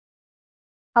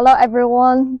Hello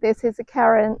everyone, this is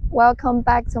Karen. Welcome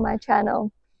back to my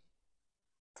channel.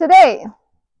 Today,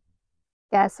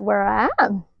 guess where I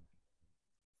am?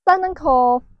 Sennen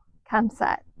Cove Camp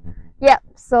Site.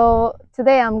 So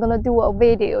today I'm gonna do a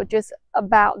video just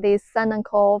about this Sennen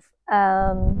Cove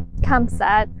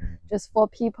campsite, just for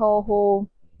people who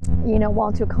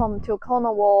want to come to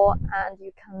Cornwall and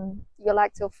you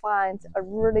like to find a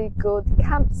really good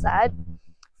campsite.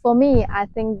 For me, I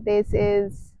think this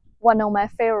is one of my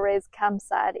favorite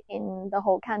campsites in the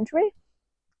whole country.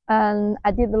 And I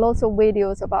did lots of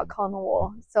videos about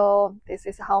Cornwall, so this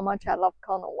is how much I love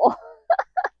Cornwall.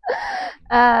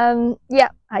 I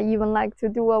even like to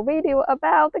do a video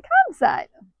about the campsite.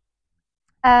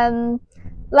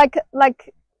 Like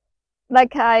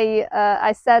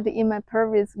I said in my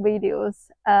previous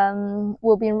videos,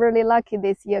 we've been really lucky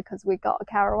this year because we got a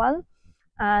caravan,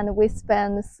 and we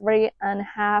spent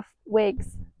 3.5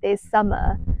 weeks this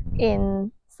summer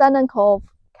in Sennen Cove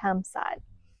campsite.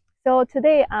 So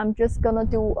today I'm just gonna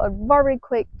do a very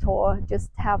quick tour, just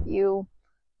tell you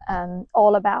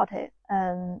all about it,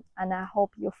 and I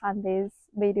hope you find this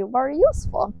video very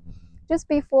useful. Just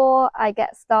before I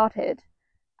get started,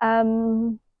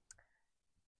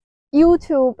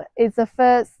 YouTube is the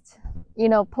first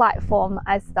platform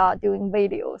I start doing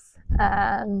videos,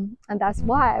 and that's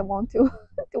why I want to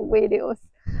do videos.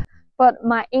 But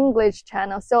my English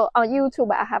channel, so on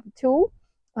YouTube I have two.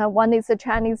 One is a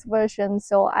Chinese version,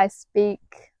 so I speak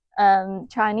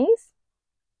Chinese,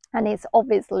 and it's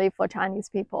obviously for Chinese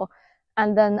people.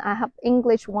 And then I have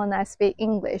English one, I speak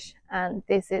English, and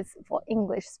this is for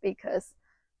English speakers.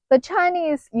 The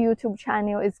Chinese YouTube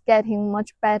channel is getting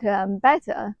much better and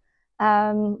better,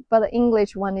 but the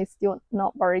English one is still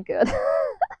not very good.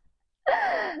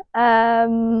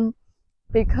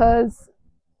 Because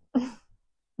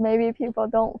maybe people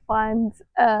don't find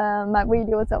my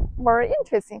videos very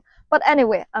interesting. But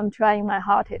anyway, I'm trying my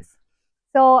hardest.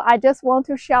 So I just want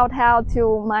to shout out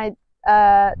to my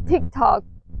TikTok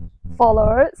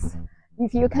followers.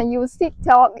 If you can use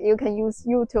TikTok, you can use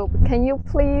YouTube. Can you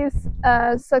please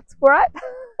subscribe?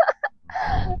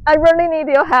 I really need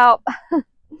your help.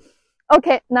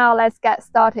 Okay, now let's get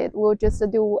started. We'll just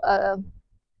do a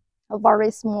very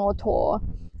small tour.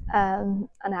 And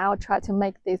I'll try to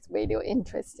make this video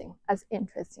interesting as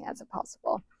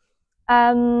possible.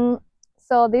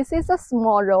 So this is a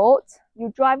small road.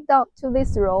 You drive down to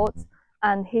this road,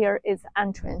 and here is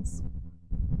entrance.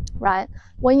 Right?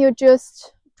 When you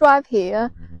just drive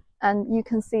here, and you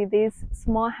can see this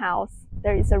small house,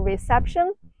 there is a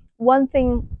reception. One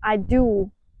thing I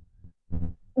do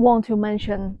want to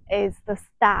mention is the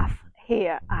staff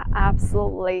here are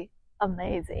absolutely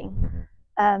amazing.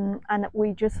 And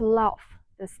we just love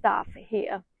the staff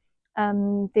here.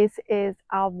 This is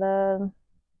our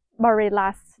very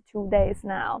last 2 days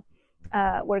now.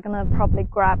 We're gonna probably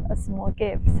grab a small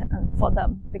gift for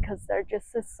them, because they're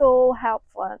just so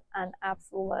helpful and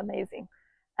absolutely amazing.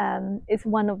 It's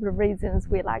one of the reasons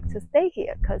we like to stay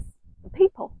here, because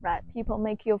people, right? People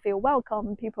make you feel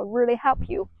welcome. People really help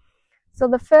you. So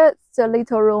the first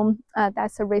little room,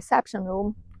 that's a reception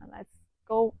room. Let's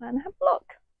go and have a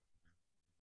look.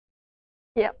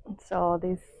 Yeah, so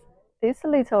this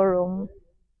little room,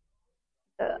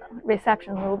 the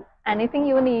reception room, anything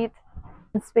you need,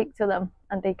 speak to them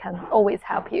and they can always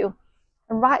help you.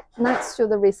 And right next to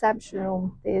the reception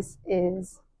room, this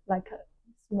is like a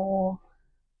small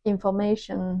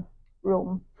information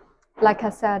room. Like I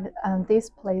said, this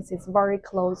place is very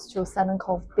close to Sennen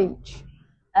Cove Beach.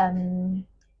 On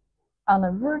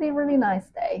a really nice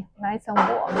day, nice and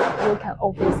warm, you can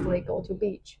obviously go to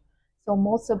beach. So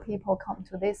most of people come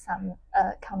to this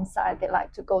campsite, they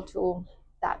like to go to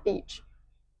that beach.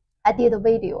 I did a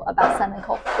video about Sennen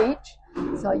Cove Beach,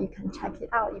 so you can check it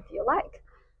out if you like.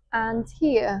 And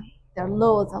here, there are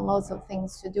loads and loads of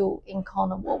things to do in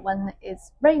Cornwall when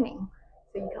it's raining.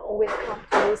 So you can always come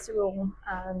to this room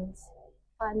and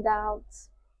find out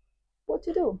what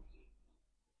to do.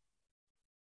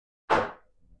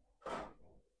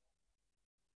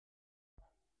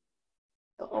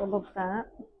 So all of that.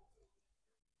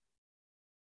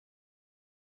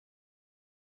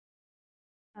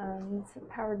 And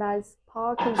Paradise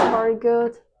Park is very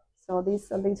good. So this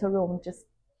little room just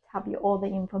have you all the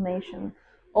information,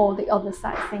 all the other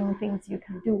sightseeing things you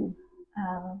can do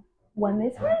when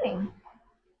it's raining.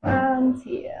 And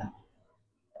here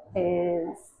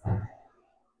is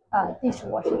a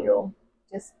dishwashing room.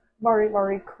 Just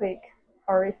very quick,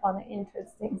 very fun,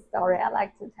 interesting story I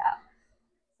like to tell.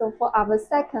 So for our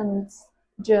second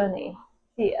journey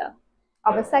here,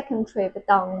 our second trip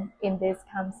down in this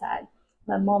campsite,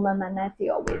 my mom and my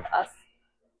nephew are with us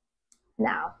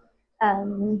now.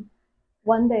 And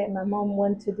one day my mom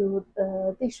went to do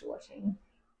the dishwashing.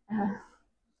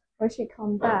 When she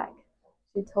come back,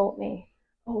 she told me,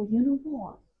 "Oh, you know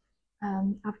what?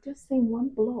 I've just seen one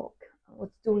bloke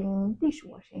was doing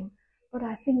dishwashing, but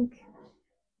I think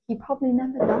he probably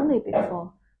never done it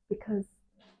before because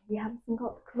he hasn't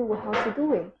got a clue how to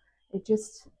do it. It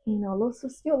just,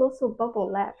 still lots of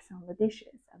bubble laps on the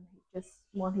dishes, and he just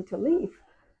wanted to leave.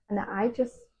 And I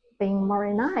just being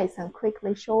very nice and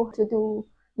quickly show her to do,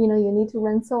 you need to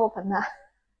rinse off and that."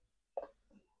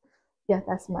 Yeah,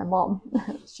 that's my mom.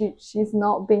 She's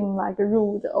not being like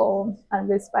rude or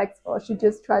unrespectful. She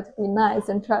just tried to be nice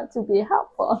and try to be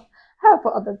helpful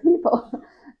other people.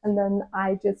 And then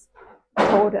I just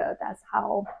told her that's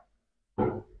how,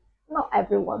 not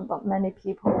everyone, but many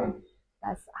people,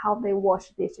 that's how they wash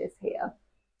dishes here.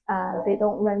 They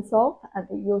don't rinse off, and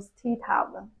they use tea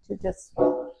towel to just,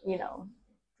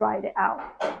 dry it out.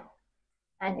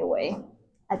 Anyway,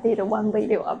 I did one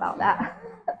video about that.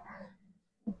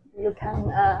 You can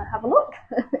have a look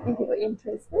if you're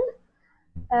interested.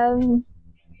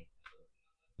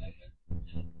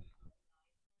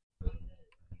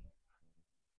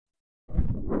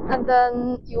 And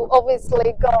then you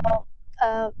obviously got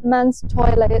men's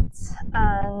toilets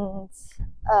and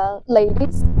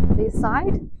ladies this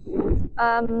side.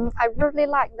 I really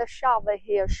like the shower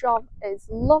here. Shower is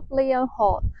lovely and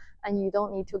hot, and you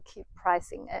don't need to keep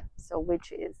pressing it, so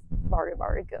which is very,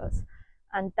 very good.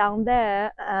 And down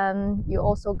there, you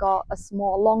also got a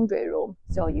small laundry room,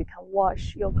 so you can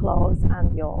wash your clothes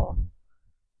and your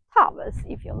towels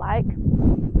if you like.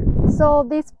 So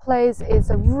this place is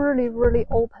a really, really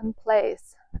open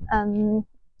place.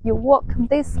 You walk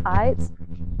this side,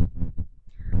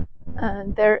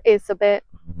 and there is a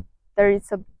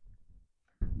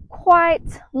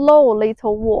quite low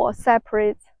little wall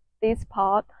separate this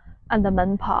part and the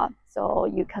main part, so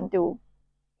you can do,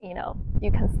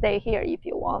 you can stay here if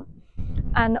you want.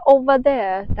 And over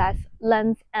there, that's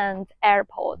Land's End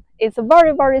Airport. It's a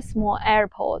very, very small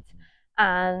airport,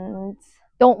 and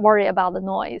don't worry about the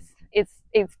noise.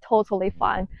 It's totally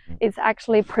fine. It's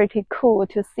actually pretty cool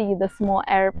to see the small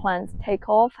airplanes take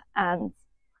off and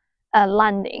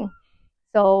landing.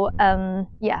 So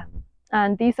yeah,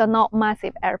 and these are not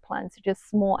massive airplanes, just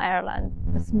small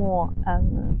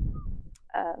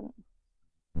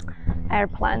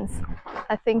airplanes.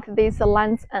 I think this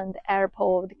Land's End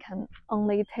Airport can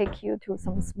only take you to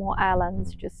some small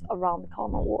islands just around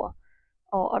Cornwall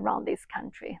or around this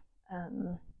country.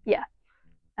 Yeah,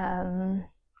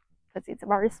 because it's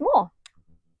very small.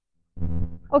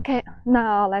 Okay,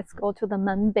 now let's go to the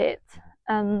main bit.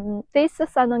 This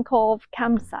Sennen Cove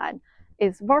Camp Site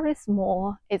is very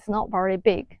small. It's not very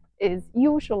big. It's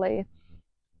usually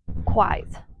quiet.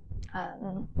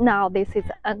 Now this is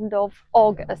the end of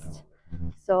August,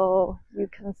 so you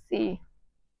can see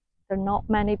there are not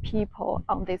many people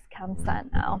on this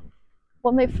campsite now.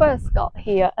 When we first got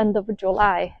here, end of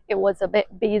July, it was a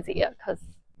bit busier because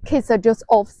kids are just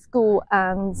off school,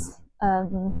 and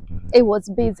it was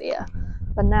busier.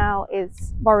 But now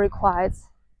it's very quiet,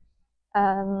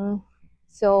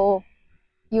 so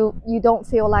you don't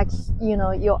feel like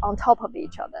you're on top of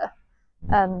each other.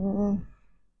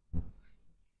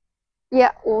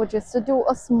 Yeah, we'll just do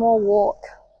a small walk,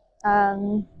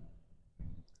 and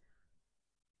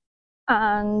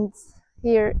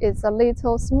here is a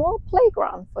little small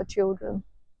playground for children.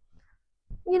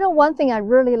 One thing I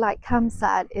really like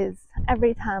campsite is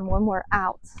every time when we're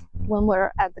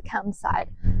at the campsite,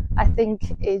 I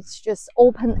think it's just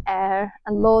open air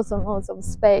and lots and lots of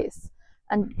space,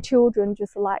 and children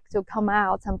just like to come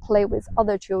out and play with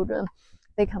other children.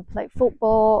 They can play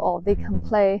football, or they can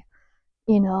play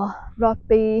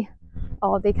rugby,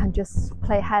 or they can just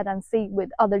play hide and seek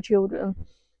with other children.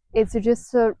 It's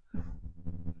just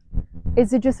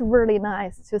really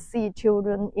nice to see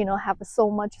children have so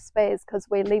much space, because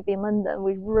we live in London.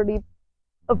 We really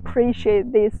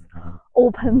appreciate this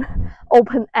open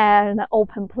air and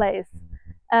open place.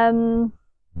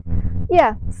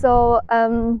 Yeah, so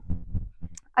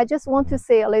I just want to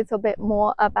say a little bit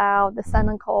more about the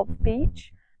Sennen Cove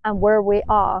beach and where we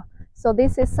are. So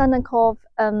this is Sennen Cove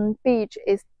beach,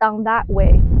 is down that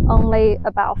way, only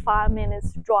about 5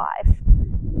 minutes drive.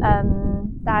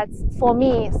 That's, for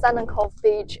me, Sennen Cove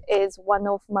beach is one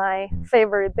of my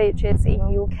favorite beaches in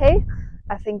UK.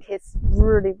 I think it's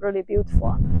really, really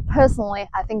beautiful. Personally,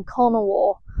 I think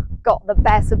Cornwall got the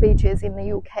best beaches in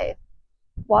the UK.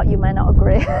 Well, you may not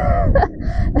agree.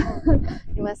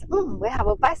 You may say, we have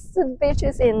the best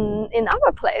beaches in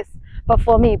our place. But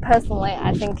for me personally,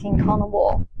 I think in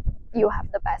Cornwall, you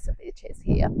have the best beaches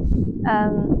here.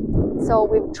 So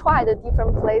we've tried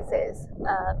different places,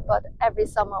 but every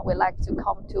summer we like to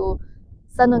come to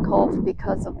Sennen Cove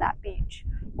because of that beach.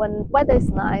 When weather is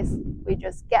nice, we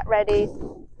just get ready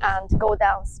and go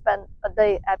down, spend a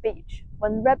day at beach.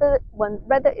 When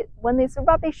it's a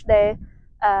rubbish day,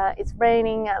 it's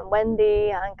raining and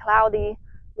windy and cloudy,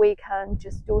 we can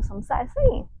just do some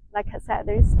sightseeing. Like I said,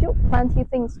 there's still plenty of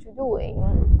things to do in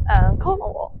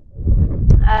Cornwall.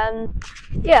 And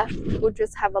yeah, we'll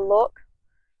just have a look.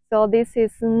 So this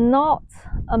is not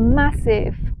a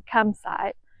massive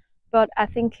campsite, but I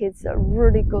think it's a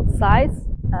really good size.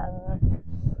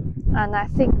 And I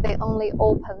think they only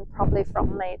open probably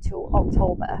from May to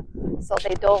October, so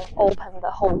they don't open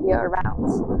the whole year round.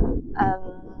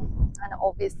 And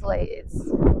obviously it's,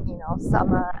 you know,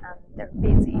 summer and they're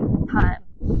busy time.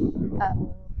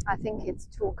 I think it's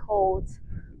too cold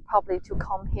probably to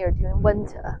come here during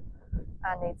winter,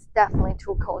 and it's definitely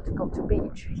too cold to go to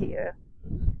beach here.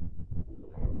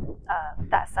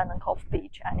 That's Sennen Cove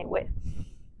Beach anyway.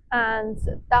 And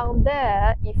down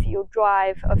there, if you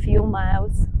drive a few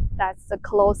miles, that's the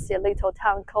closest little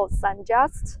town called St.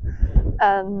 Just.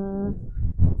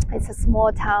 It's a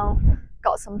small town,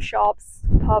 got some shops,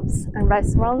 pubs and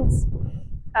restaurants,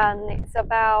 and it's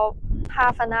about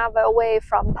half an hour away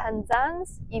from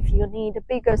Penzance if you need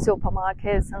bigger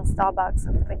supermarkets and Starbucks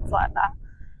and things like that.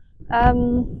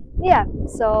 Yeah,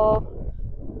 so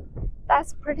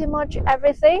that's pretty much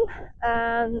everything,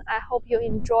 and I hope you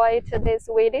enjoyed today's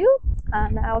video,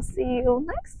 and I'll see you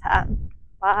next time.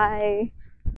 Bye.